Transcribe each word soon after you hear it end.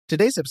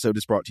Today's episode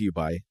is brought to you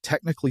by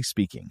Technically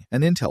Speaking,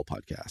 an Intel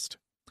podcast.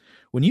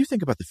 When you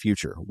think about the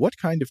future, what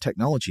kind of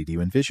technology do you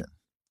envision?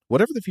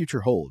 Whatever the future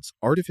holds,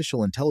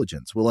 artificial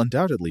intelligence will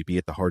undoubtedly be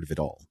at the heart of it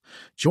all.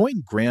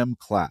 Join Graham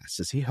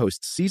Class as he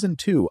hosts Season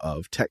 2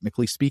 of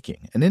Technically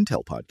Speaking, an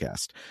Intel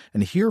podcast,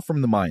 and hear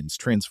from the minds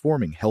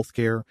transforming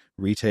healthcare,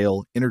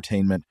 retail,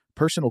 entertainment,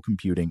 personal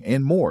computing,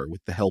 and more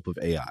with the help of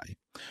AI.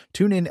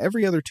 Tune in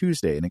every other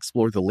Tuesday and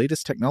explore the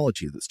latest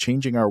technology that's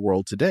changing our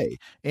world today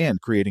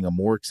and creating a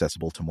more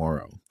accessible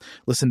tomorrow.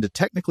 Listen to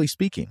Technically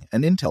Speaking,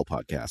 an Intel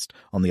podcast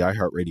on the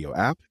iHeartRadio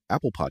app,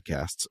 Apple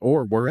Podcasts,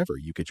 or wherever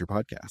you get your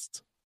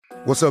podcasts.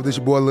 What's up, this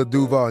your boy Lil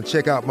Duval, and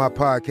check out my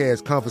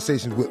podcast,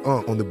 Conversations with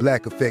Unc, on the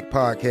Black Effect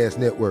Podcast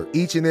Network.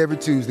 Each and every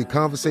Tuesday,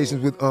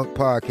 Conversations with Unc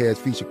podcast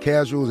feature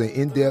casuals and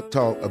in-depth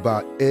talk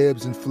about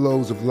ebbs and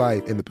flows of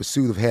life and the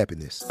pursuit of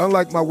happiness.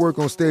 Unlike my work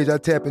on stage, I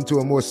tap into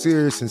a more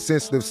serious and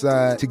sensitive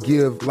side to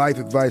give life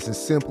advice and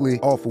simply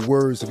offer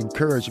words of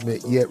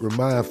encouragement, yet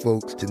remind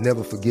folks to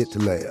never forget to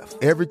laugh.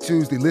 Every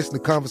Tuesday, listen to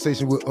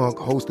Conversations with Unc,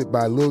 hosted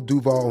by Lil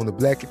Duval on the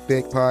Black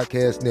Effect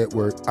Podcast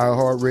Network,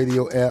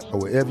 iHeartRadio app,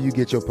 or wherever you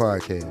get your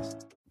podcasts.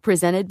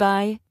 Presented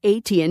by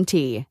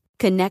AT&T.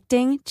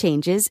 Connecting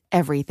changes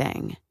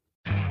everything.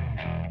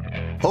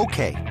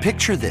 Okay,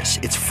 picture this.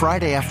 It's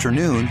Friday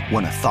afternoon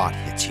when a thought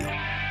hits you.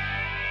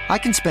 I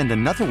can spend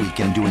another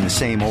weekend doing the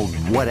same old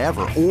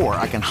whatever, or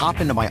I can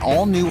hop into my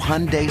all-new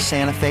Hyundai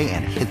Santa Fe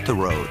and hit the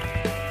road.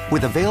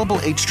 With available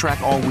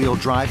H-Track all-wheel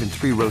drive and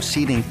 3-row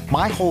seating,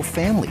 my whole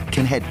family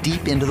can head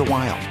deep into the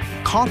wild.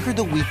 Conquer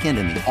the weekend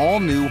in the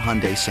all-new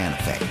Hyundai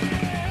Santa Fe.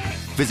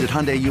 Visit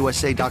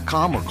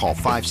HyundaiUSA.com or call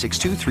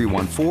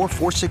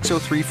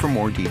 562-314-4603 for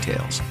more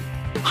details.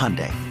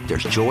 Hyundai,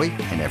 there's joy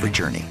in every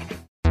journey.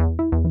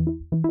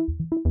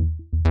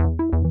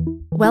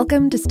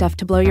 Welcome to Stuff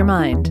to Blow Your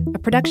Mind, a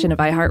production of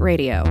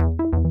iHeartRadio.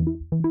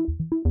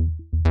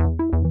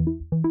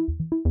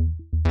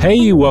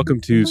 Hey, welcome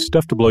to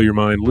Stuff to Blow Your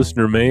Mind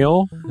listener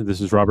mail. This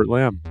is Robert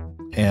Lamb.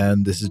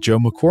 And this is Joe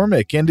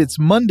McCormick, and it's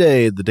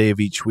Monday, the day of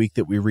each week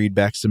that we read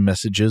back some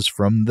messages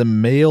from the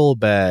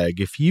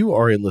mailbag. If you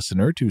are a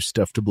listener to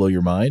Stuff to Blow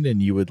Your Mind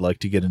and you would like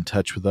to get in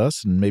touch with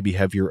us and maybe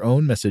have your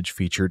own message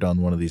featured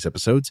on one of these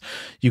episodes,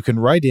 you can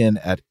write in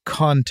at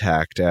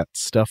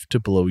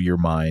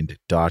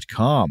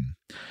contact@stufftoblowyourmind.com.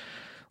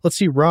 Let's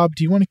see, Rob,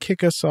 do you want to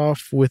kick us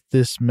off with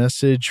this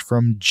message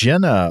from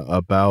Jenna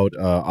about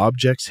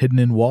objects hidden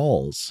in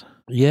walls?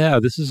 Yeah,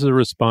 this is a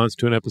response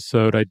to an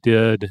episode I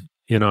did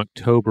in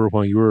October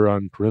while you were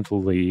on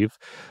parental leave.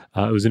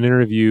 It was an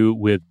interview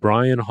with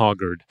Brian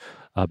Hoggard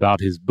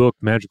about his book,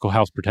 Magical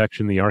House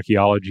Protection, The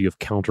Archaeology of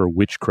Counter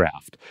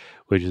Witchcraft,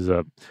 which is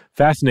a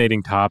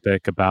fascinating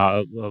topic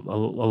about a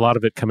lot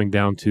of it coming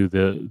down to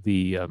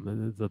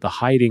the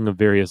hiding of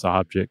various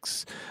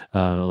objects,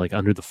 like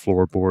under the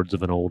floorboards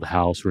of an old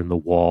house or in the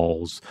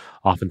walls,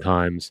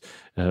 oftentimes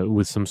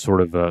with some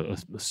sort of a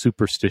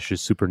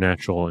superstitious,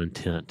 supernatural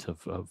intent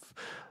of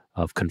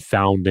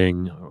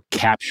confounding or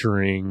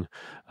capturing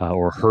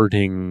or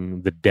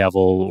hurting the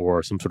devil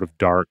or some sort of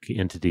dark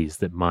entities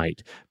that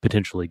might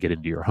potentially get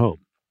into your home.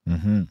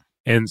 Mm-hmm.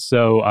 And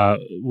so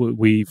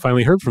we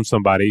finally heard from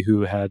somebody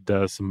who had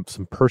some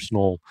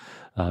personal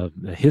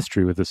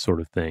history with this sort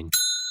of thing.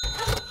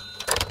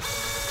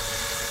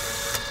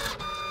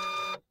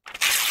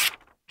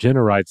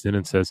 Jenna writes in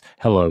and says,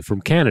 "Hello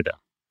from Canada.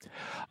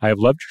 I have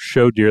loved your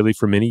show dearly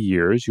for many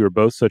years. You are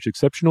both such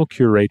exceptional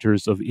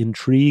curators of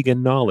intrigue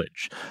and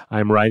knowledge. I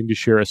am writing to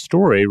share a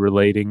story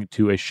relating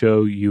to a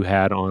show you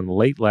had on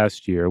late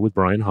last year with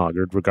Brian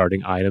Hoggard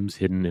regarding items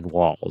hidden in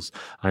walls.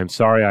 I am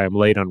sorry I am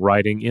late on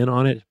writing in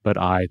on it, but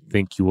I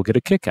think you will get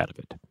a kick out of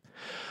it.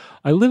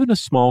 I live in a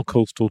small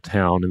coastal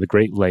town in the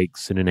Great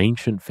Lakes in an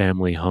ancient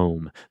family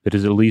home that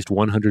is at least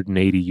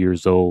 180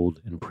 years old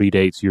and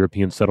predates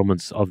European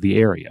settlements of the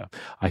area.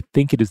 I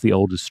think it is the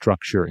oldest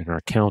structure in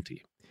our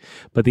county.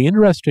 But the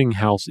interesting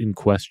house in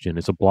question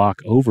is a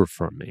block over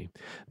from me,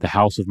 the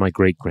house of my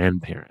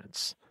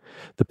great-grandparents.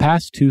 The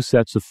past two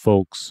sets of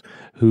folks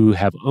who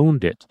have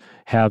owned it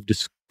have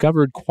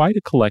discovered quite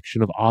a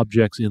collection of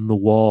objects in the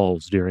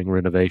walls during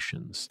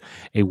renovations.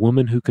 A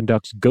woman who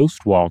conducts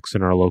ghost walks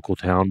in our local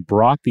town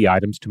brought the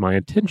items to my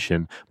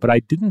attention, but I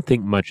didn't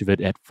think much of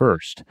it at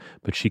first.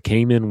 But she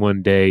came in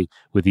one day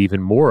with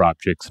even more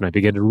objects, and I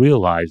began to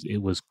realize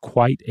it was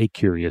quite a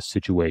curious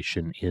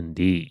situation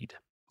indeed.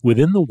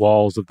 Within the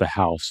walls of the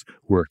house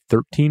were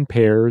 13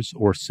 pairs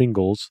or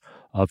singles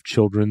of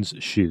children's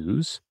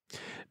shoes,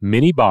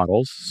 many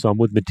bottles, some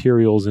with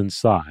materials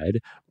inside,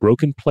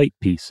 broken plate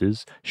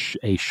pieces,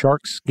 a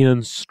shark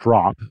skin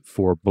strop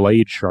for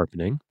blade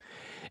sharpening,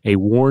 a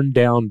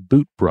worn-down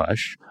boot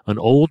brush, an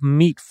old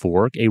meat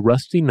fork, a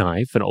rusty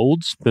knife, an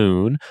old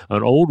spoon,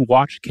 an old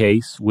watch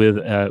case with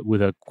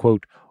a,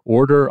 quote,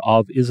 Order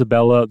of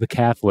Isabella the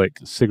Catholic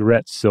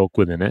cigarette silk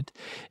within it,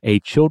 a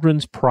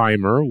children's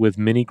primer with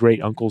many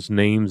great-uncles'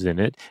 names in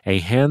it, a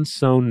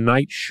hand-sewn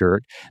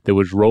nightshirt that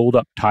was rolled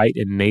up tight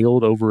and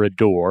nailed over a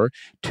door,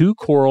 2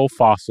 coral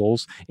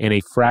fossils, and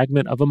a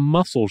fragment of a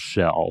mussel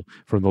shell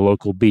from the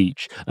local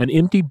beach, an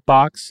empty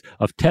box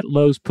of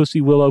Tetlow's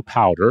Pussy Willow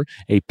powder,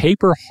 a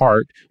paper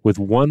heart with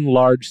 1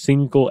 large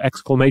single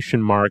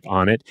exclamation mark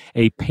on it,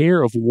 a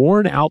pair of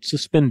worn-out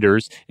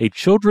suspenders, a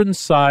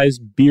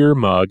children's-sized beer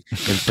mug,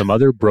 and some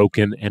other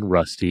broken and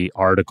rusty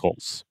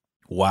articles.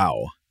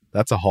 Wow.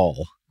 That's a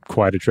haul.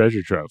 Quite a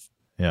treasure trove.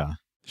 Yeah.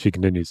 She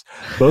continues.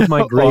 Both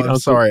my great I'm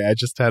sorry. I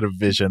just had a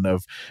vision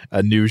of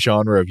a new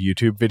genre of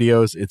YouTube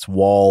videos. It's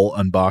wall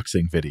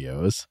unboxing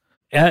videos.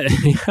 Yeah,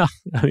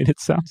 I mean, it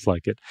sounds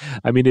like it.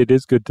 I mean, it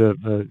is good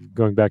to,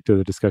 going back to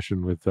the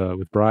discussion with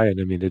Brian,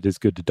 I mean, it is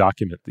good to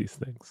document these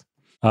things.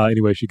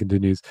 Anyway, she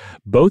continues,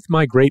 both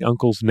my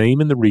great-uncle's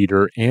name in the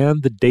reader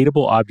and the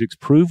datable objects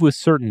prove with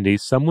certainty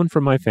someone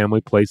from my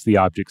family placed the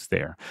objects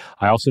there.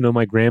 I also know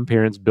my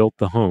grandparents built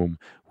the home.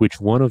 Which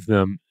one of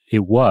them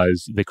it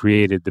was that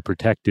created the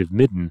protective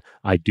midden,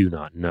 I do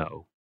not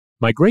know.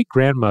 My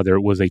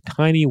great-grandmother was a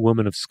tiny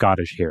woman of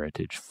Scottish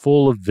heritage,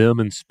 full of vim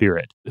and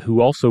spirit,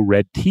 who also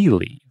read tea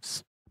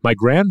leaves. My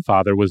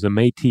grandfather was a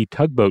Métis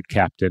tugboat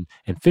captain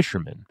and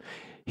fisherman.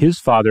 His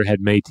father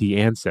had Métis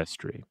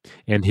ancestry,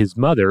 and his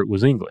mother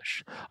was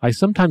English. I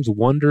sometimes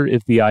wonder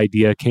if the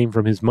idea came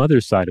from his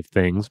mother's side of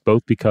things,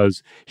 both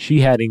because she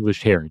had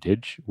English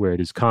heritage, where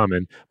it is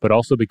common, but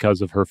also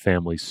because of her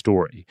family's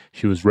story.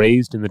 She was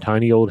raised in the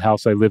tiny old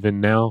house I live in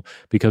now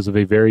because of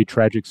a very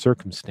tragic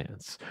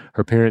circumstance.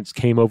 Her parents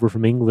came over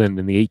from England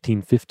in the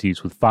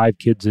 1850s with 5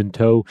 kids in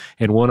tow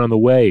and 1 on the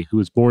way, who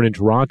was born in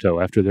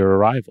Toronto after their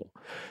arrival.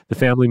 The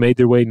family made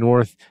their way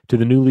north to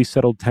the newly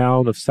settled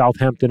town of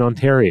Southampton,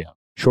 Ontario.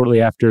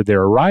 Shortly after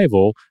their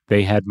arrival,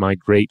 they had my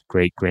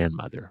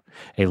great-great-grandmother.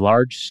 A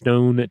large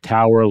stone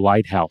tower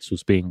lighthouse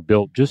was being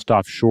built just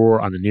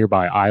offshore on a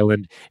nearby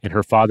island, and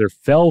her father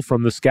fell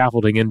from the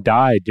scaffolding and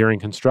died during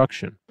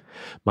construction.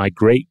 My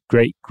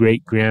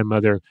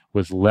great-great-great-grandmother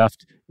was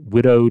left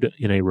widowed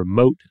in a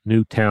remote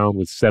new town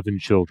with 7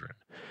 children.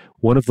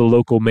 One of the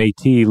local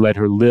Métis let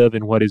her live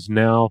in what is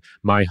now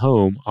my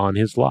home on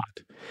his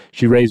lot.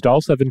 She raised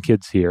all 7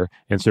 kids here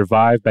and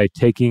survived by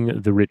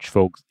taking the rich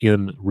folks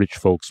in rich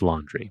folks'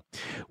 laundry.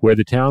 Where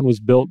the town was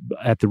built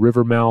at the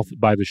river mouth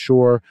by the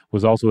shore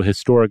was also a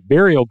historic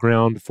burial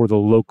ground for the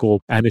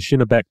local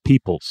Anishinaabe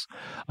peoples.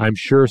 I'm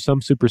sure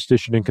some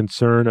superstition and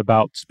concern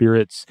about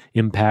spirits'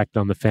 impact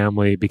on the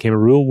family became a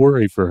real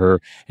worry for her,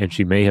 and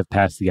she may have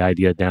passed the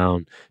idea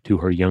down to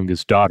her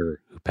youngest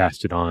daughter, who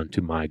passed it on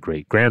to my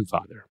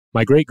great-grandfather.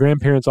 My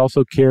great-grandparents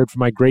also cared for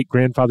my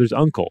great-grandfather's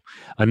uncle,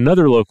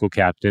 another local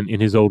captain in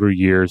his older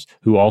years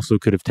who also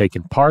could have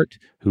taken part,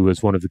 who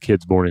was one of the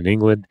kids born in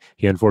England.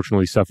 He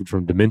unfortunately suffered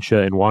from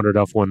dementia and wandered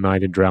off one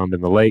night and drowned in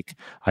the lake.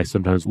 I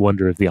sometimes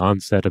wonder if the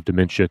onset of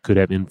dementia could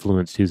have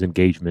influenced his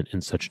engagement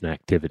in such an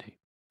activity.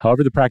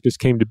 However the practice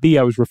came to be,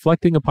 I was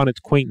reflecting upon its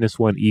quaintness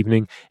one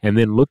evening and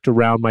then looked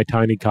around my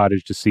tiny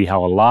cottage to see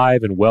how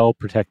alive and well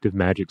protective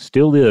magic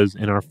still is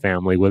in our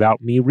family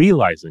without me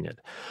realizing it.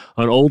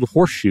 An old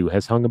horseshoe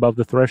has hung above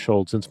the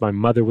threshold since my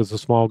mother was a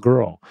small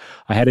girl.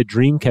 I had a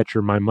dream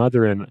catcher my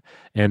mother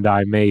and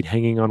I made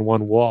hanging on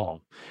one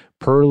wall.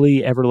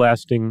 Pearly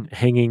everlasting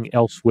hanging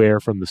elsewhere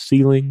from the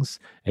ceilings,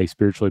 a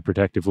spiritually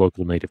protective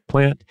local native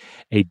plant.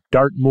 A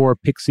Dartmoor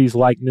Pixies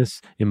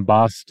likeness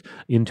embossed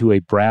into a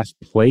brass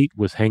plate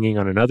was hanging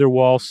on another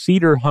wall.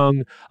 Cedar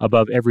hung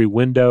above every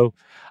window.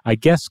 I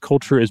guess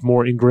culture is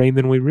more ingrained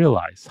than we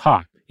realize.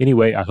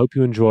 Anyway, I hope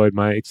you enjoyed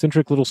my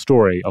eccentric little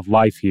story of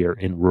life here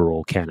in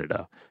rural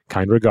Canada.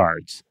 Kind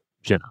regards,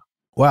 Jenna.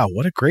 Wow,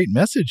 what a great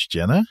message,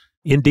 Jenna.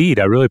 Indeed,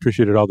 I really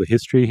appreciated all the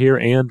history here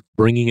and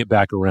bringing it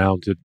back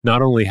around to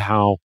not only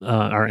how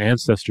our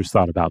ancestors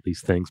thought about these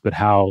things, but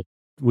how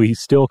we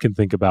still can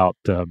think about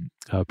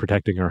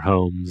protecting our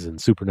homes and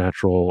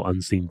supernatural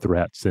unseen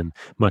threats in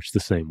much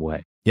the same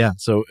way. Yeah,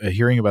 so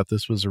hearing about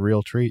this was a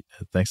real treat.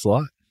 Thanks a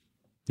lot.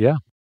 Yeah.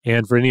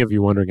 And for any of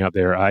you wondering out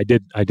there, I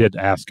did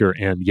ask her,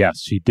 and yes,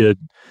 she did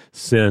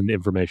send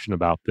information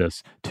about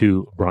this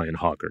to Brian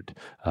Hoggard,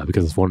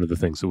 because it's one of the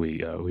things that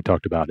we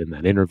talked about in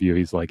that interview.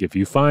 He's like, if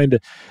you find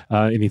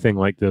anything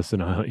like this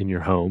in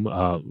your home,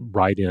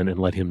 write in and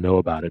let him know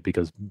about it,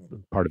 because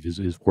part of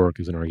his work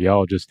as an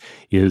archaeologist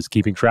is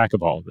keeping track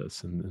of all of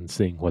this and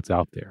seeing what's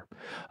out there.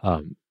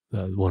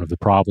 One of the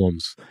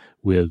problems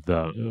with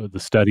the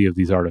study of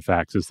these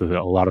artifacts is that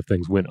a lot of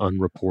things went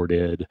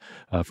unreported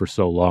for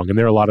so long. And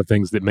there are a lot of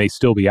things that may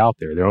still be out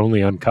there. They're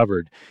only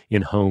uncovered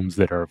in homes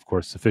that are, of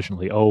course,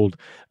 sufficiently old.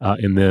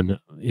 And then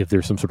if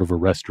there's some sort of a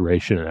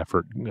restoration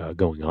effort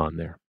going on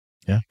there.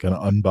 Yeah, gonna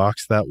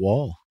unbox that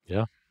wall.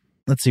 Yeah.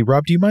 Let's see,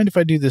 Rob, do you mind if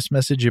I do this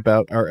message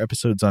about our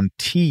episodes on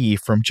tea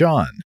from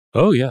John?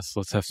 Oh, yes.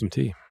 Let's have some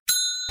tea.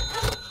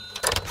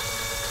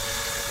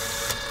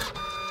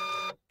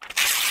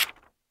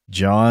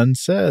 John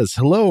says,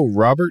 hello,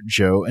 Robert,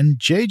 Joe, and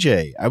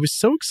JJ. I was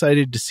so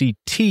excited to see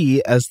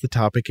tea as the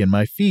topic in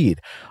my feed.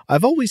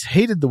 I've always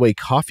hated the way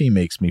coffee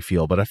makes me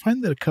feel, but I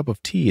find that a cup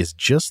of tea is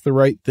just the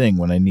right thing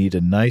when I need a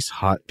nice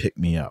hot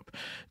pick-me-up.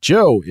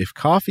 Joe, if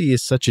coffee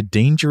is such a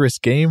dangerous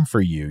game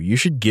for you, you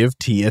should give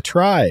tea a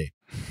try.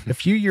 A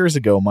few years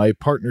ago, my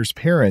partner's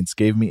parents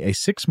gave me a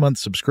 6-month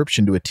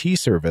subscription to a tea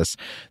service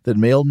that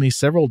mailed me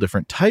several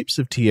different types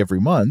of tea every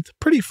month.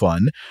 Pretty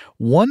fun.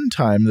 One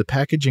time, the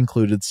package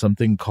included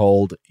something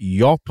called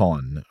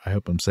Yaupon. I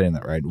hope I'm saying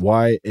that right.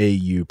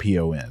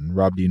 Yaupon.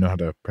 Rob, do you know how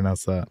to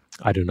pronounce that?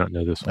 I do not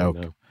know this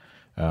one,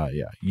 no.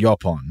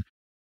 Yaupon.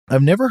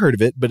 I've never heard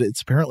of it, but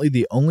it's apparently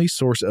the only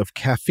source of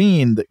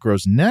caffeine that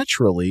grows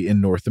naturally in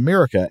North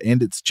America,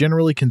 and it's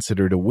generally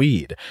considered a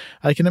weed.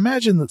 I can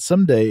imagine that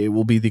someday it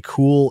will be the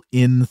cool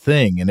in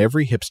thing, and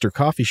every hipster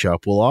coffee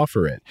shop will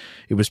offer it.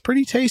 It was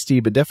pretty tasty,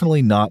 but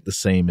definitely not the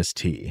same as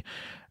tea.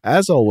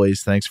 As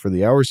always, thanks for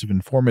the hours of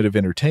informative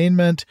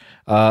entertainment.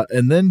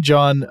 And then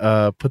John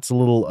puts a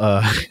little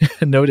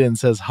note in,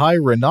 says, hi,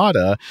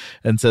 Renata,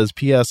 and says,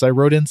 P.S. I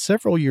wrote in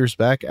several years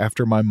back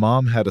after my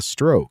mom had a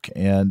stroke,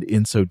 and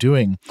in so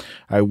doing,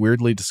 I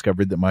weirdly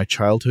discovered that my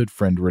childhood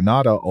friend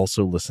Renata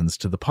also listens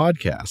to the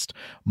podcast.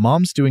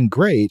 Mom's doing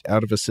great,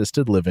 out of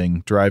assisted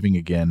living, driving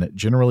again,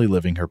 generally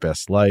living her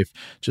best life.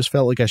 Just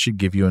felt like I should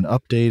give you an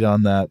update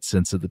on that,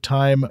 since at the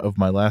time of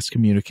my last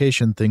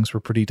communication, things were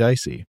pretty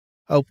dicey.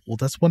 Oh, well,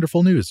 that's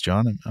wonderful news,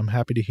 John. I'm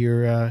happy to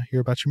hear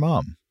about your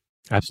mom.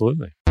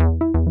 Absolutely.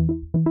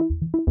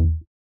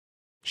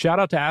 Shout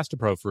out to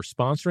Astepro for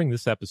sponsoring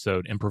this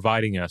episode and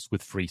providing us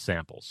with free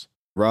samples.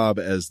 Rob,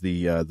 as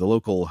the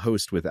local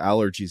host with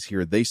allergies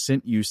here, they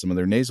sent you some of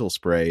their nasal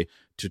spray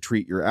to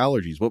treat your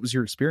allergies. What was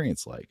your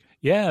experience like?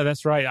 Yeah,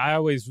 that's right. I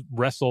always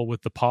wrestle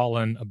with the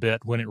pollen a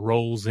bit when it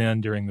rolls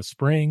in during the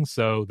spring,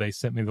 so they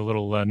sent me the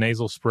little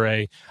nasal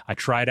spray. I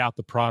tried out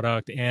the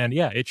product, and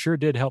yeah, it sure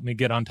did help me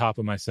get on top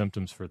of my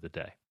symptoms for the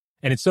day.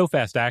 And it's so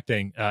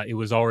fast-acting, it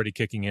was already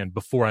kicking in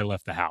before I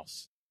left the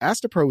house.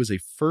 Astepro is a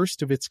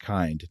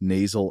first-of-its-kind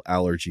nasal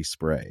allergy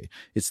spray.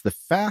 It's the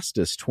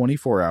fastest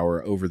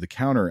 24-hour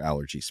over-the-counter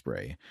allergy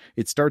spray.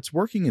 It starts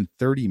working in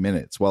 30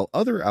 minutes, while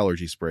other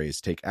allergy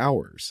sprays take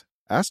hours.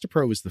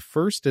 Astepro is the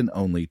first and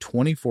only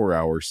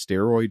 24-hour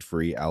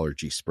steroid-free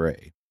allergy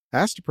spray.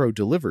 Astepro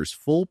delivers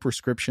full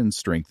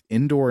prescription-strength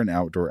indoor and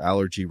outdoor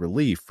allergy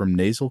relief from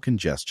nasal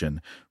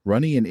congestion,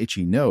 runny and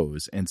itchy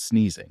nose, and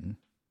sneezing.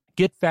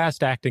 Get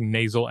fast-acting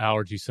nasal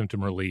allergy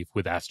symptom relief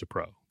with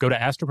Astepro. Go to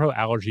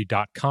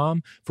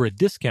asteproallergy.com for a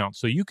discount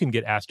so you can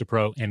get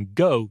Astepro and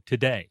go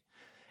today.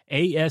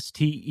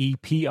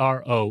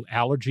 ASTEPRO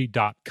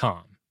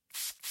allergy.com.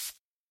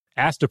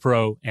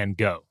 Astepro and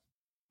go.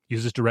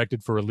 Use as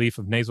directed for relief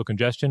of nasal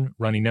congestion,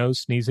 runny nose,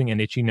 sneezing, and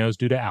itchy nose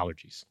due to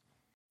allergies.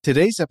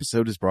 Today's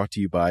episode is brought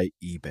to you by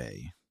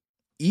eBay.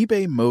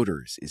 eBay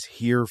Motors is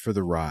here for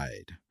the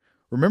ride.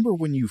 Remember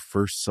when you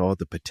first saw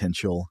the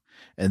potential?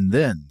 And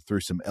then,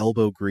 through some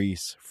elbow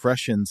grease,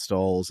 fresh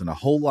installs, and a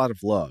whole lot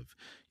of love,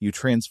 you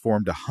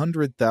transformed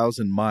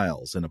 100,000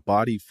 miles and a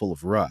body full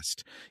of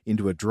rust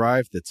into a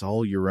drive that's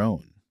all your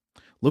own.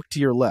 Look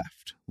to your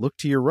left. Look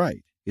to your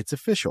right. It's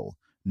official.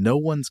 No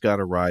one's got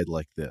a ride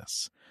like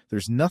this.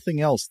 There's nothing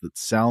else that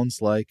sounds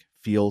like,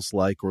 feels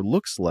like, or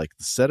looks like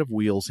the set of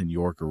wheels in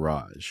your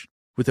garage.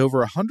 With over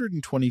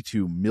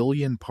 122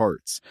 million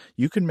parts,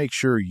 you can make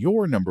sure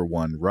your number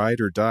one ride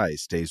or die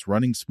stays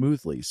running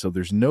smoothly, so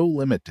there's no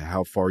limit to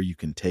how far you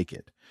can take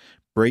it.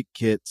 Brake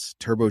kits,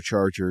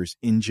 turbochargers,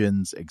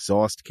 engines,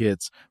 exhaust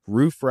kits,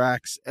 roof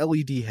racks,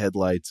 LED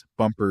headlights,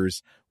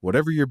 bumpers,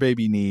 whatever your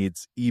baby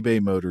needs,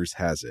 eBay Motors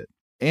has it.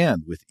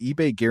 And with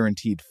eBay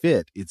Guaranteed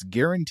Fit, it's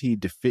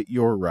guaranteed to fit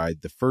your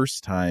ride the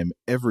first time,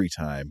 every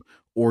time,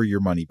 or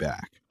your money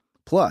back.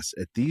 Plus,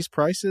 at these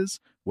prices,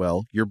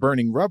 well, you're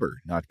burning rubber,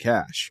 not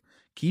cash.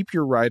 Keep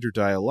your ride or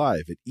die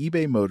alive at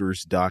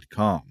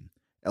ebaymotors.com.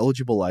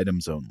 Eligible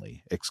items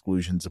only.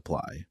 Exclusions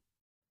apply.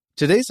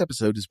 Today's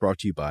episode is brought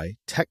to you by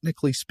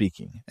Technically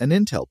Speaking, an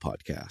Intel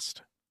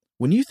podcast.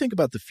 When you think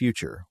about the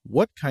future,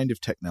 what kind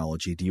of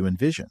technology do you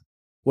envision?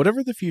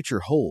 Whatever the future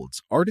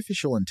holds,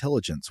 artificial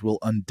intelligence will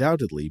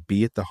undoubtedly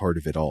be at the heart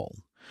of it all.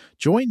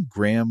 Join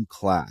Graham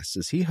Class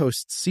as he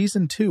hosts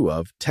Season 2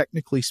 of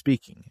Technically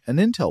Speaking, an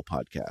Intel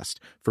podcast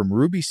from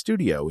Ruby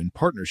Studio in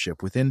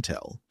partnership with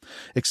Intel.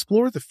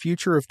 Explore the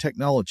future of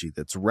technology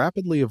that's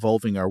rapidly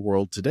evolving our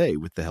world today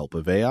with the help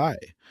of AI.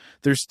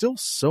 There's still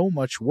so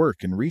much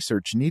work and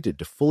research needed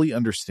to fully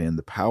understand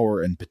the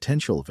power and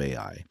potential of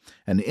AI,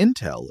 and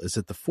Intel is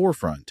at the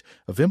forefront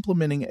of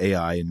implementing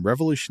AI in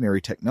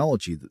revolutionary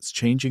technology that's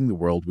changing the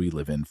world we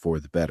live in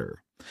for the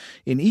better.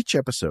 In each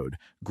episode,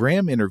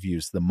 Graham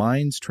interviews the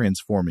minds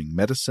transforming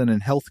medicine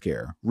and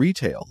healthcare,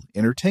 retail,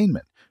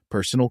 entertainment,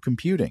 personal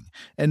computing,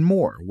 and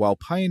more while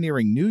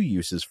pioneering new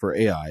uses for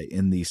AI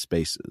in these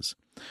spaces.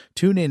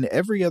 Tune in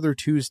every other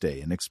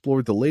Tuesday and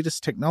explore the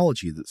latest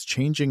technology that's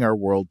changing our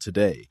world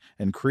today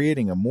and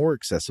creating a more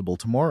accessible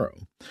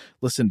tomorrow.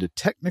 Listen to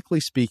Technically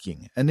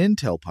Speaking, an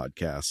Intel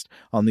podcast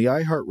on the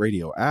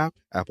iHeartRadio app,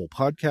 Apple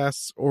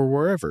Podcasts, or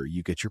wherever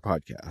you get your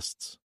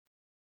podcasts.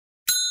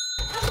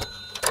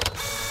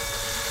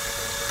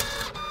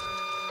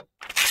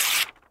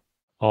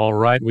 All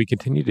right, we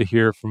continue to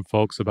hear from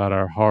folks about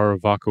our Horror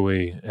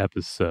Vakui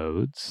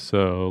episodes.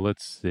 So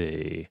let's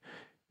see.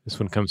 This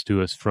one comes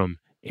to us from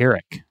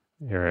Eric.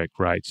 Eric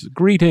writes,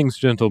 "Greetings,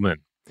 gentlemen.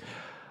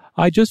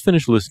 I just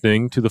finished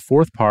listening to the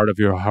fourth part of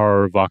your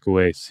Horror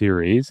Vakui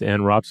series,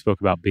 and Rob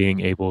spoke about being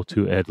able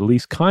to at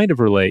least kind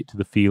of relate to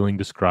the feeling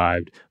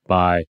described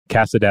by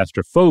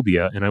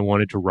casadastrophobia, and I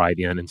wanted to write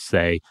in and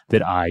say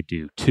that I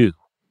do too.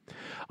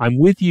 I'm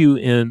with you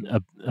in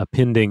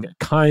appending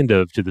kind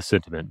of to the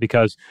sentiment,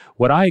 because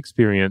what I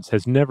experience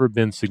has never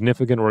been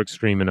significant or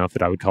extreme enough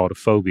that I would call it a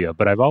phobia,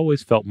 but I've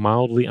always felt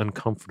mildly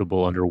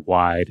uncomfortable under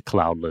wide,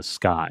 cloudless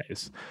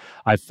skies.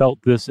 I've felt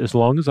this as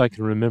long as I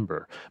can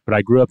remember, but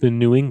I grew up in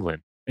New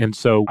England, and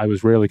so I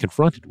was rarely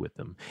confronted with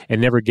them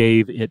and never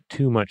gave it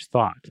too much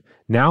thought.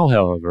 Now,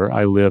 however,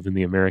 I live in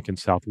the American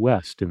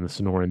Southwest in the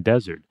Sonoran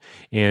Desert,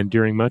 and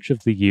during much of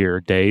the year,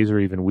 days or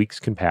even weeks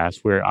can pass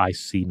where I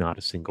see not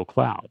a single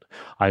cloud.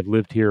 I've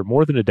lived here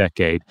more than a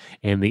decade,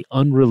 and the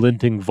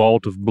unrelenting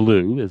vault of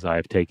blue, as I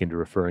have taken to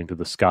referring to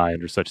the sky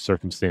under such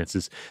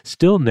circumstances,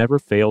 still never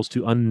fails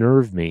to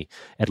unnerve me,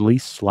 at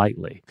least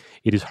slightly.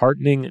 It is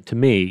heartening to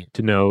me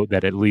to know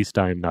that at least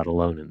I am not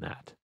alone in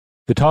that."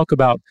 The talk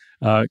about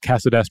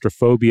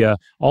casadastrophobia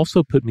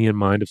also put me in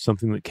mind of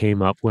something that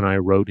came up when I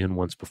wrote in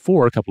once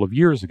before a couple of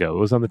years ago. It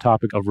was on the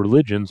topic of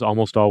religions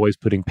almost always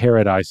putting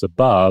paradise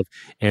above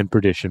and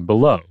perdition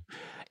below,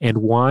 and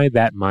why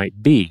that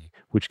might be,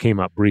 which came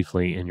up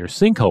briefly in your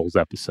sinkholes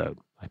episode.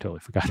 I totally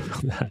forgot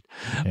about that.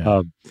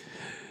 Yeah.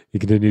 He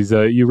continues,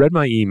 "You read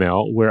my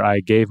email where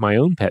I gave my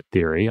own pet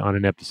theory on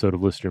an episode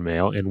of Listener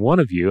Mail, and one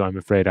of you, I'm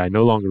afraid I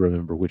no longer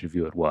remember which of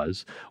you it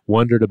was,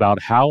 wondered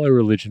about how a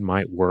religion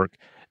might work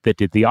that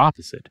did the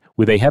opposite,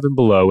 with a heaven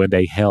below and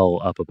a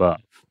hell up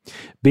above.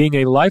 Being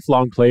a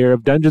lifelong player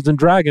of Dungeons &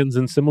 Dragons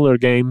and similar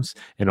games,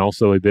 and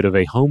also a bit of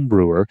a home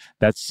brewer,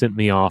 that sent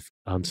me off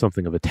on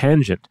something of a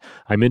tangent.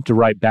 I meant to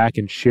write back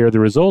and share the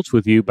results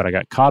with you, but I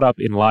got caught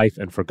up in life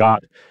and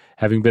forgot.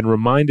 Having been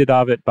reminded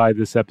of it by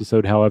this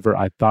episode, however,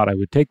 I thought I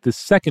would take this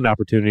second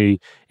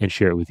opportunity and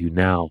share it with you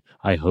now.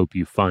 I hope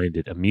you find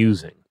it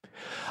amusing.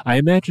 I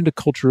imagined a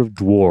culture of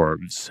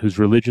dwarves whose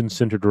religion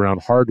centered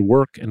around hard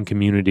work and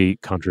community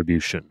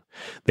contribution.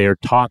 They are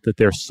taught that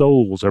their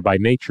souls are by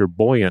nature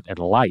buoyant and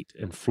light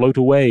and float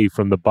away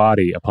from the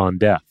body upon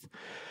death,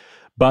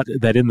 but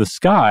that in the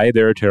sky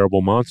there are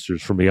terrible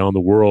monsters from beyond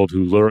the world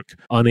who lurk,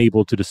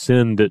 unable to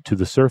descend to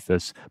the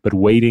surface, but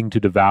waiting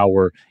to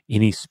devour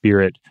any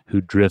spirit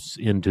who drifts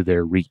into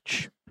their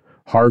reach.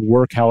 Hard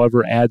work,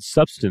 however, adds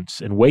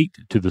substance and weight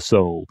to the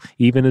soul,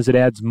 even as it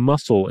adds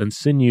muscle and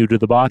sinew to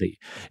the body.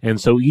 And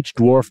so each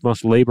dwarf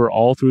must labor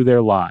all through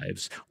their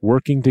lives,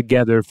 working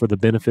together for the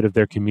benefit of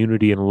their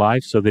community and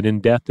life, so that in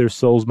death their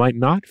souls might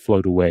not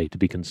float away to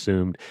be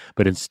consumed,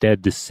 but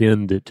instead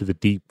descend to the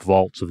deep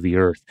vaults of the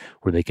earth,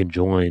 where they can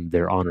join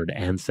their honored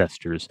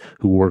ancestors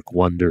who work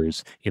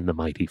wonders in the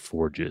mighty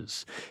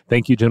forges.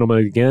 Thank you, gentlemen,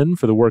 again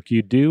for the work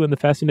you do and the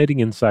fascinating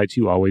insights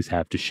you always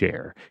have to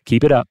share.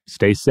 Keep it up,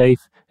 stay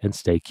safe, and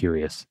stay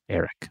curious,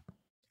 Eric."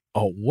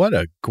 Oh, what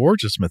a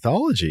gorgeous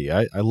mythology.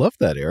 I love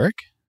that, Eric.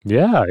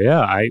 Yeah.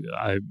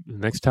 I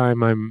next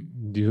time I'm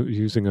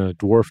using a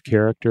dwarf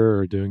character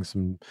or doing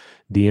some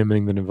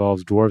DMing that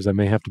involves dwarves, I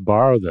may have to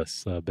borrow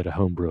this bit of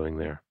homebrewing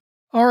there.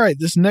 All right,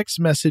 this next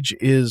message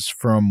is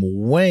from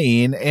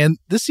Wayne, and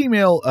this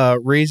email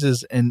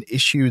raises an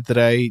issue that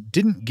I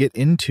didn't get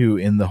into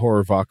in the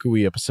Horror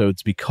Vakui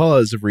episodes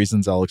because of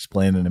reasons I'll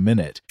explain in a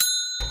minute.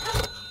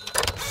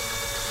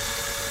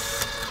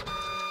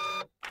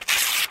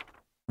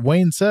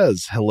 Wayne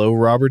says, "Hello,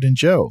 Robert and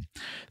Joe.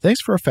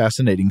 Thanks for a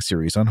fascinating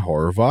series on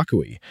Horror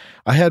Vakui.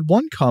 I had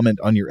one comment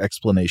on your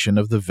explanation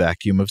of the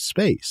vacuum of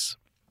space.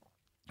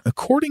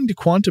 According to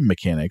quantum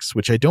mechanics,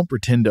 which I don't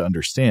pretend to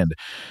understand,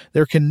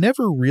 there can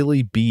never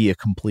really be a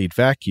complete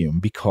vacuum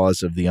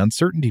because of the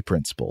uncertainty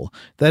principle.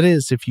 That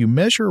is, if you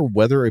measure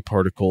whether a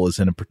particle is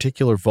in a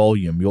particular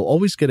volume, you'll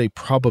always get a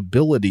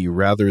probability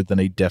rather than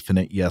a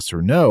definite yes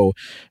or no,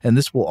 and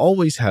this will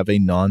always have a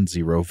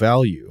non-zero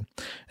value.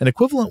 An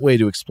equivalent way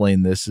to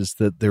explain this is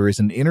that there is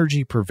an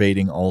energy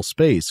pervading all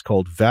space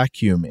called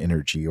vacuum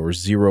energy or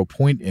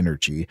zero-point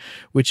energy,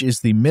 which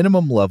is the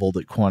minimum level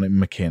that quantum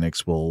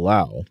mechanics will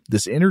allow.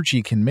 This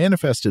energy can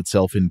manifest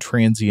itself in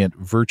transient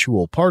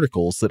virtual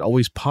particles that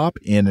always pop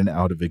in and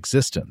out of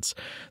existence.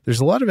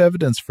 There's a lot of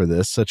evidence for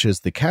this, such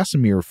as the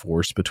Casimir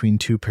force between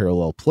two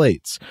parallel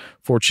plates.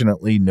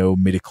 Fortunately, no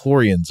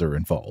midichlorians are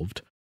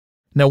involved.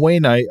 Now,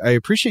 Wayne, I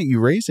appreciate you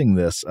raising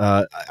this.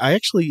 I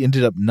actually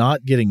ended up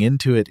not getting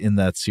into it in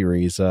that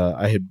series.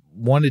 I had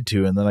wanted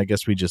to, and then I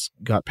guess we just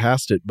got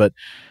past it. But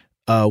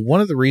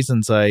One of the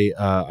reasons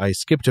I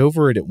skipped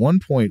over it at one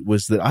point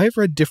was that I've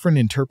read different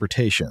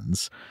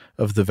interpretations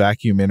of the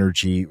vacuum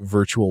energy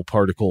virtual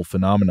particle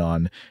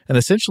phenomenon. And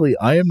essentially,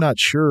 I am not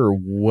sure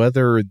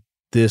whether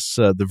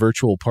the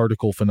virtual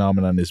particle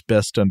phenomenon is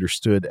best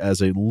understood as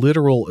a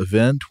literal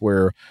event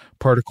where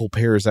particle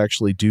pairs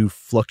actually do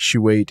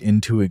fluctuate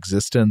into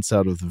existence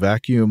out of the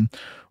vacuum,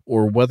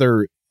 or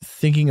whether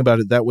thinking about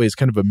it that way is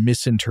kind of a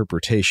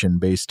misinterpretation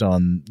based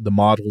on the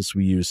models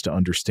we use to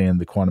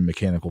understand the quantum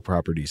mechanical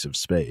properties of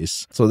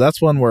space. So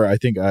that's one where I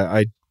think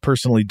I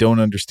personally don't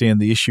understand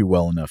the issue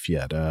well enough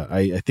yet.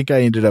 I think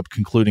I ended up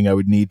concluding I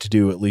would need to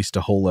do at least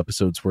a whole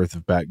episode's worth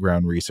of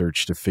background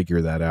research to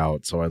figure that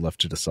out, so I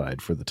left it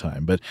aside for the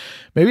time. But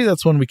maybe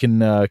that's one we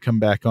can come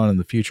back on in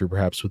the future,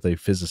 perhaps with a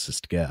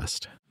physicist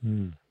guest.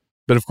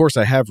 But of course,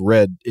 I have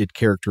read it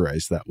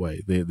characterized that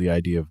way, the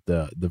idea of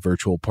the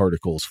virtual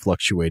particles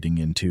fluctuating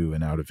into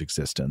and out of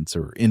existence,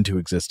 or into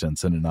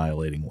existence and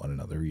annihilating one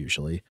another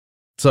usually.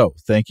 So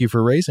thank you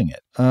for raising it.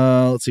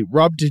 Let's see.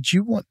 Rob, did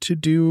you want to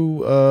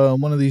do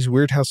one of these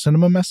Weird House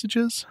Cinema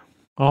messages?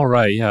 All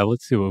right. Yeah,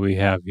 let's see what we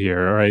have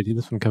here. All right.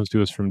 This one comes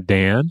to us from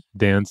Dan.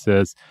 Dan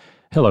says,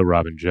 "Hello,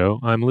 Rob and Joe.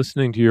 I'm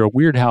listening to your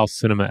Weird House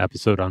Cinema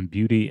episode on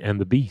Beauty and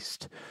the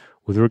Beast.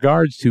 With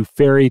regards to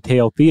fairy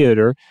tale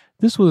theater,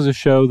 this was a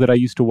show that I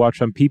used to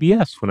watch on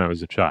PBS when I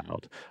was a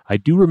child. I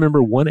do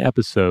remember one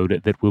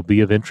episode that will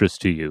be of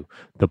interest to you,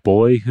 The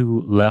Boy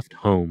Who Left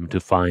Home to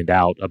Find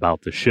Out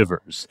About the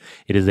Shivers.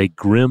 It is a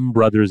Grimm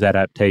Brothers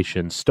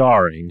adaptation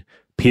starring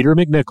Peter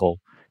MacNicol,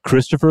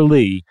 Christopher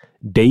Lee,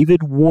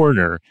 David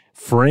Warner,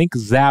 Frank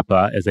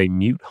Zappa as a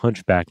mute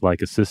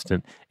hunchback-like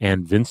assistant,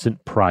 and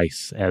Vincent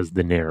Price as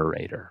the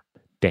narrator."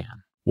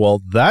 Dan.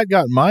 Well, that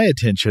got my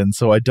attention,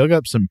 so I dug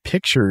up some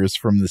pictures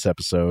from this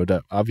episode.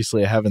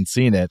 Obviously, I haven't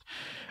seen it,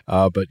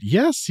 but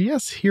yes,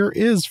 here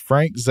is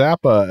Frank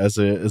Zappa as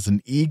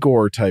an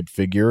Igor-type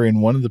figure. In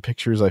one of the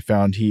pictures I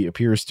found, he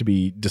appears to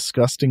be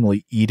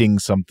disgustingly eating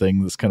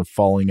something that's kind of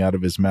falling out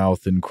of his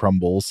mouth in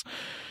crumbles.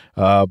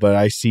 But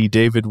I see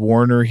David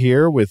Warner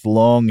here with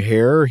long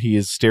hair. He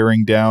is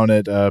staring down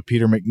at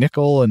Peter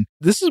MacNicol, and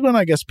this is when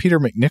I guess Peter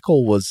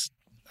MacNicol was,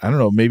 I don't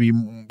know, maybe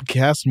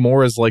cast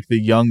more as like the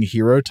young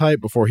hero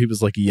type before he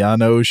was like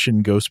Janosch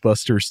in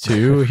Ghostbusters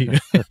 2.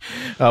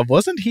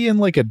 Wasn't he in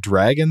like a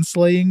dragon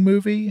slaying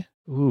movie?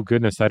 Ooh,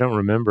 goodness, I don't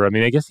remember. I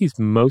mean, I guess he's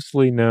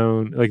mostly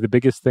known, like the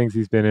biggest things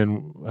he's been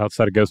in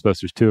outside of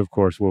Ghostbusters 2, of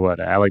course, were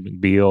Ally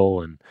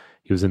McBeal, and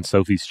he was in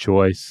Sophie's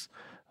Choice.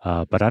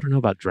 But I don't know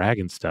about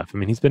dragon stuff. I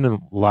mean, he's been in a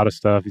lot of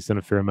stuff. He's done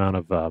a fair amount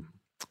of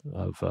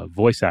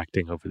voice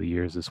acting over the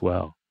years as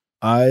well.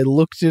 I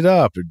looked it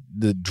up.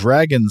 The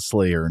Dragon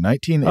Slayer,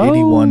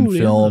 1981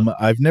 film. Yeah.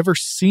 I've never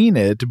seen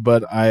it,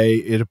 but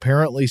it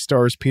apparently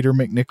stars Peter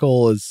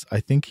MacNicol as, I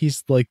think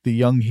he's like the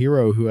young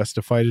hero who has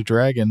to fight a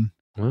dragon.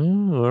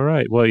 Oh, all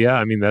right. Well, yeah.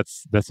 I mean,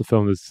 that's a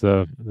film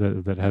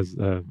that has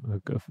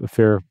a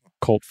fair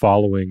cult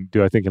following,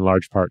 due I think in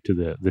large part to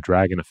the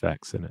dragon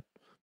effects in it,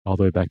 all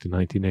the way back to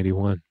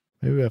 1981.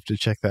 Maybe we have to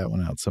check that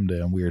one out someday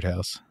on Weird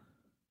House.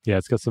 Yeah,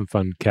 it's got some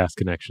fun cast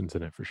connections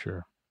in it for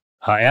sure.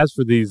 As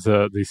for these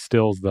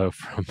stills, though,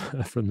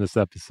 from this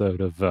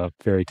episode of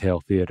Fairy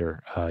Tale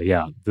Theater,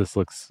 this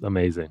looks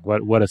amazing.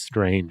 What a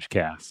strange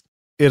cast.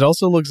 It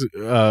also looks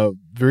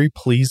very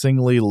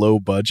pleasingly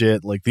low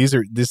budget. Like this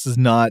is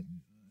not,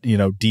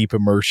 deep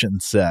immersion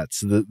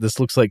sets. This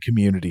looks like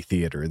community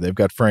theater. They've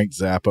got Frank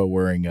Zappa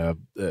wearing I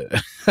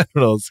don't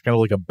know, it's kind of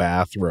like a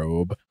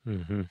bathrobe.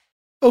 Mm-hmm.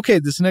 Okay,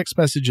 this next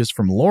message is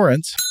from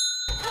Lawrence.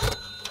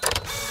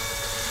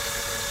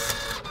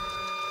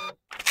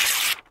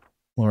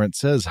 Lawrence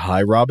says,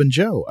 "Hi, Rob and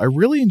Joe. I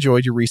really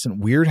enjoyed your recent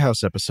Weird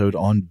House episode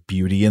on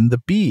Beauty and the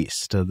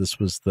Beast." This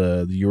was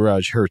the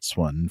Juraj Hertz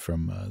one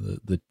from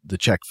the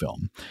Czech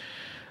film.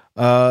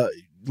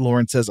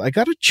 Lawrence says, "I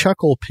got a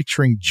chuckle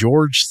picturing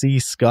George C.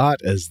 Scott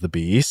as the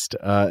Beast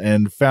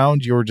and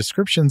found your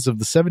descriptions of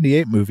the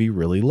 78 movie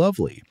really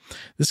lovely.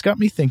 This got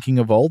me thinking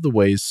of all the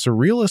ways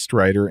surrealist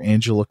writer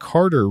Angela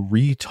Carter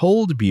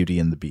retold Beauty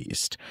and the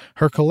Beast.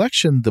 Her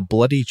collection, The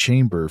Bloody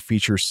Chamber,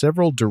 features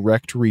several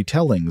direct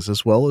retellings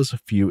as well as a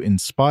few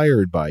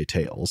inspired by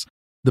tales.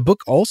 The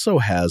book also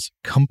has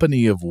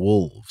Company of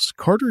Wolves.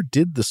 Carter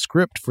did the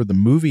script for the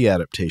movie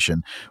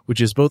adaptation, which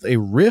is both a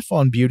riff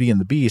on Beauty and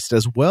the Beast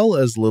as well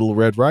as Little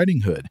Red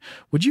Riding Hood.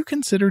 Would you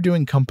consider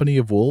doing Company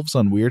of Wolves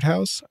on Weird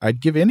House?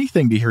 I'd give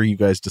anything to hear you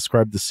guys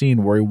describe the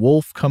scene where a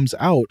wolf comes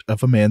out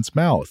of a man's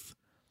mouth."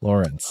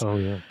 Lawrence. Oh,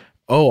 yeah.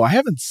 Oh, I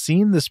haven't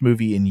seen this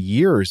movie in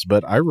years,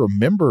 but I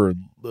remember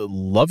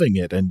loving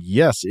it. And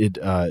yes, it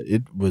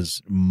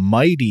was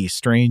mighty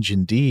strange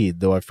indeed,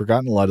 though I've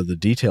forgotten a lot of the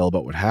detail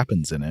about what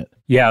happens in it.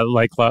 Yeah,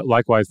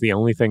 likewise, the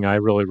only thing I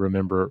really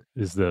remember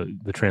is the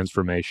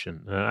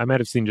transformation. I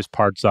might have seen just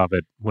parts of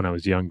it when I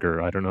was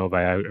younger. I don't know if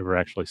I ever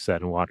actually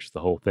sat and watched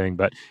the whole thing.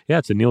 But yeah,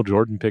 it's a Neil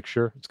Jordan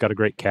picture. It's got a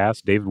great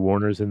cast. David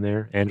Warner's in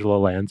there. Angela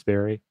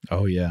Lansbury.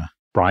 Oh, yeah.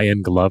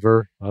 Brian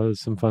Glover. Oh,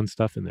 there's some fun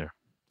stuff in there.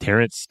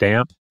 Terrence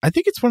Stamp. I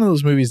think it's one of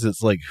those movies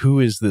that's like, who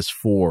is this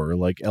for?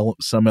 Like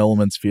some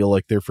elements feel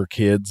like they're for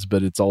kids,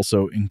 but it's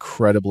also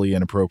incredibly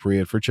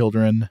inappropriate for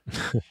children.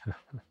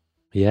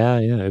 Yeah.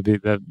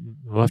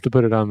 We'll have to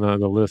put it on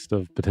the list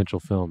of potential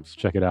films.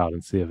 Check it out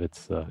and see if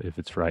it's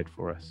right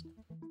for us.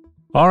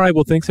 All right.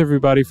 Well, thanks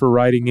everybody for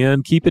writing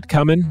in. Keep it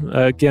coming.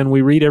 Again,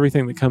 we read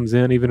everything that comes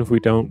in, even if we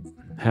don't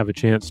have a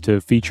chance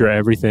to feature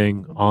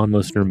everything on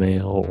listener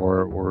mail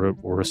or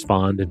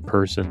respond in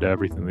person to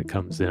everything that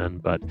comes in.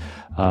 But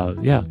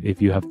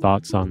if you have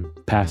thoughts on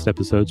past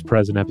episodes,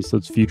 present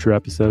episodes, future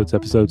episodes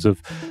of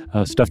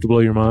Stuff to Blow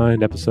Your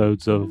Mind,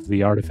 episodes of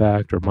The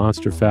Artifact or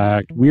Monster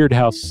Fact, Weird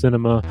House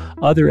Cinema,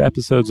 other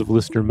episodes of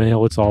listener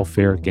mail, it's all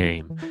fair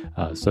game.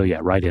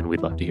 Write in. We'd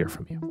love to hear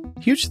from you.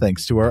 Huge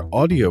thanks to our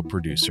audio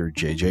producer,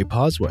 JJ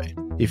Posway.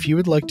 If you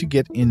would like to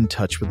get in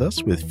touch with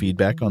us with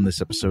feedback on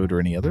this episode or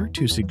any other,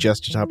 to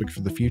suggest a topic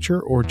for the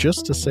future, or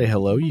just to say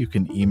hello, you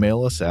can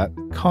email us at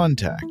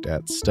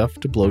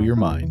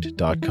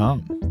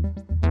contact@stufftoblowyourmind.com.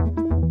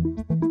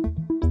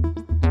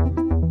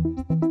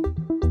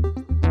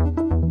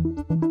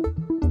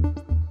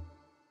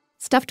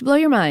 Stuff to Blow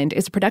Your Mind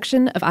is a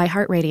production of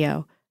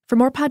iHeartRadio. For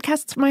more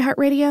podcasts from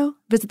iHeartRadio,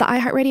 visit the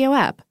iHeartRadio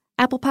app,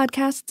 Apple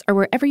Podcasts, or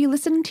wherever you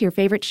listen to your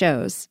favorite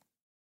shows.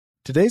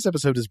 Today's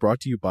episode is brought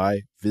to you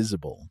by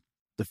Visible.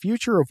 The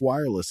future of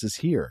wireless is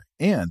here,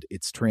 and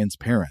it's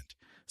transparent.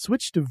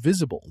 Switch to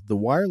Visible, the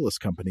wireless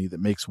company that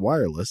makes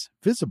wireless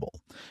visible.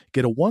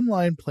 Get a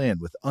one-line plan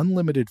with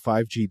unlimited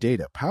 5G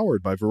data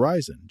powered by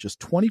Verizon, just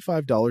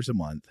 $25 a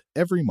month,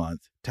 every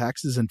month,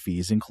 taxes and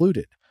fees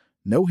included.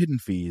 No hidden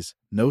fees,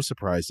 no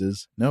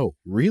surprises, no,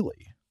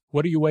 really.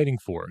 What are you waiting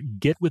for?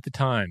 Get with the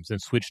times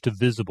and switch to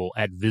Visible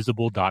at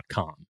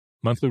Visible.com.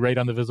 Monthly rate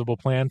on the Visible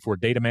plan. For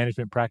data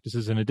management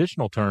practices and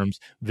additional terms,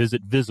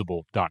 visit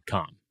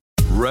Visible.com.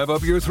 Rev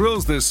up your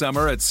thrills this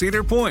summer at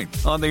Cedar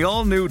Point on the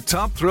all-new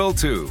Top Thrill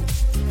 2.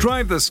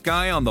 Drive the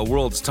sky on the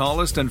world's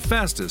tallest and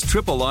fastest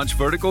triple-launch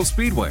vertical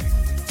speedway.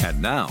 And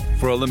now,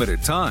 for a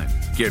limited time,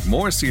 get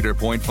more Cedar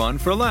Point fun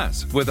for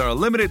less with our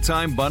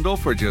limited-time bundle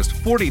for just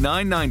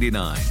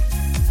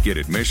 $49.99. Get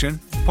admission,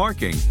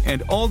 parking,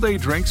 and all-day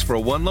drinks for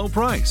one low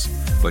price.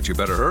 But you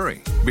better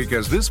hurry,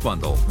 because this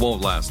bundle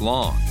won't last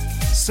long.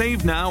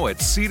 Save now at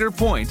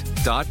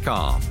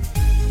cedarpoint.com.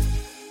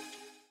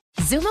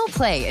 Xumo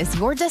Play is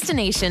your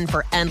destination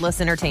for endless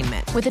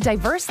entertainment. With a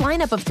diverse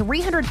lineup of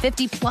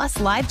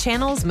 350-plus live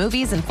channels,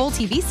 movies, and full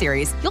TV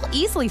series, you'll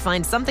easily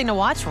find something to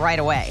watch right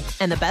away.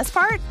 And the best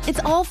part? It's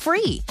all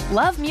free.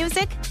 Love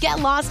music? Get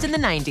lost in the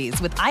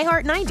 90s with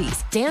iHeart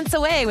 90s, dance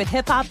away with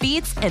hip-hop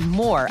beats, and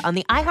more on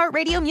the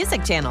iHeartRadio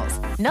music channels.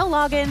 No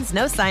logins,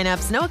 no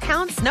signups, no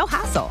accounts, no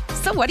hassle.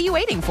 So what are you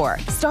waiting for?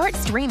 Start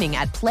streaming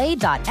at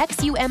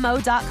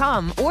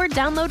play.xumo.com or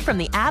download from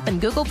the app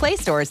and Google Play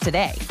stores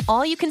today.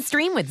 All you can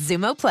stream with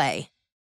Xumo Play.